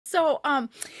So,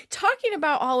 talking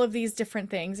about all of these different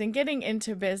things and getting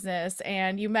into business,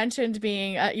 and you mentioned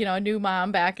being, a new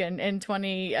mom back in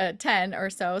 2010 or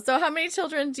so. So, how many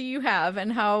children do you have,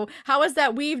 and how is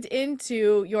that weaved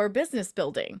into your business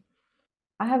building?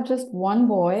 I have just one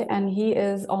boy and he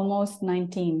is almost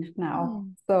 19 now.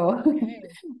 Mm, So okay.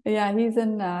 yeah, he's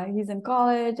in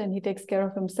college and he takes care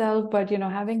of himself. But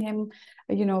having him,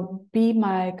 be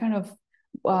my kind of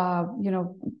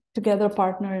together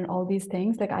partner in all these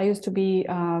things. Like I used to be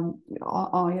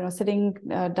sitting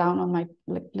down on my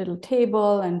like little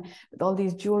table and with all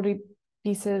these jewelry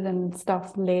pieces and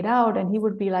stuff laid out, and he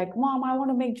would be like, Mom, I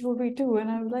want to make jewelry too. And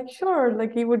I was like, sure.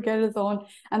 Like he would get his own,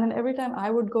 and then every time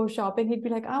I would go shopping, he'd be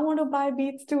like, I want to buy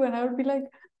beads too. And I would be like,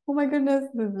 oh my goodness,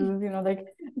 this is, like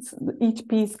each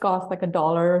piece costs like $1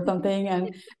 or something.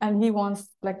 And he wants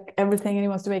like everything and he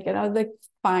wants to make it. I was like,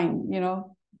 fine,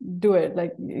 do it.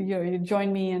 Like, you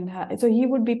join me. And so he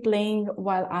would be playing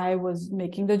while I was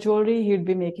making the jewelry. He'd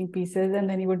be making pieces and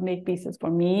then he would make pieces for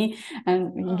me and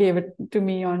he gave Oh, it to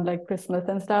me on like Christmas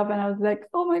and stuff. And I was like,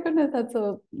 oh my goodness, that's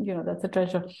a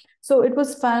treasure. So it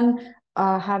was fun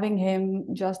having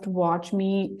him just watch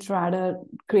me try to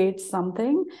create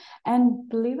something. And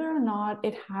believe it or not,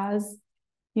 it has,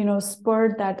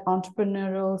 spurred that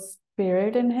entrepreneurial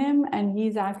spirit in him. And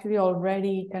he's actually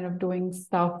already kind of doing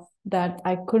stuff that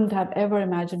I couldn't have ever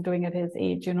imagined doing at his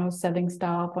age, selling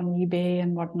stuff on eBay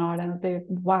and whatnot. And I was like,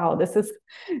 wow, this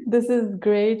is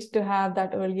great to have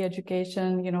that early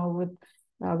education,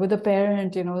 with a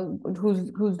parent,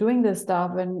 who's doing this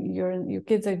stuff, and your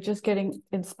kids are just getting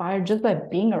inspired just by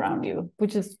being around you,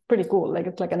 which is pretty cool. Like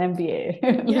it's like an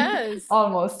MBA yes.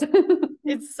 almost.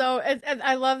 And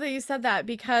I love that you said that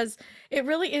because it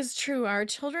really is true. Our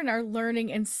children are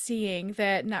learning and seeing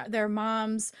that not, their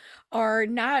moms are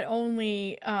not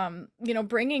only,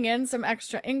 bringing in some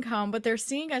extra income, but they're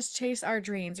seeing us chase our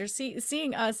dreams. They're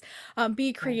seeing us be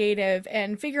Right. creative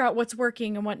and figure out what's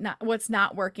working and what's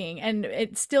not working, and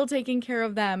it's still taking care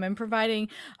of them and providing,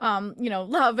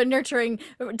 love and nurturing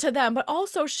to them, but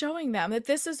also showing them that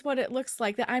this is what it looks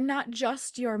like. That I'm not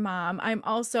just your mom. I'm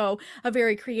also a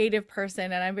very creative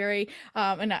person, and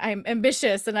I'm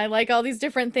ambitious, and I like all these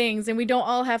different things, and we don't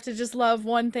all have to just love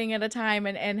one thing at a time,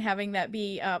 and having that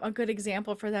be a good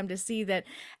example for them to see that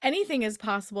anything is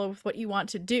possible with what you want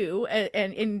to do,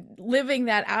 and in living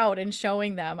that out and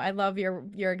showing them. I love your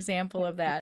example of that.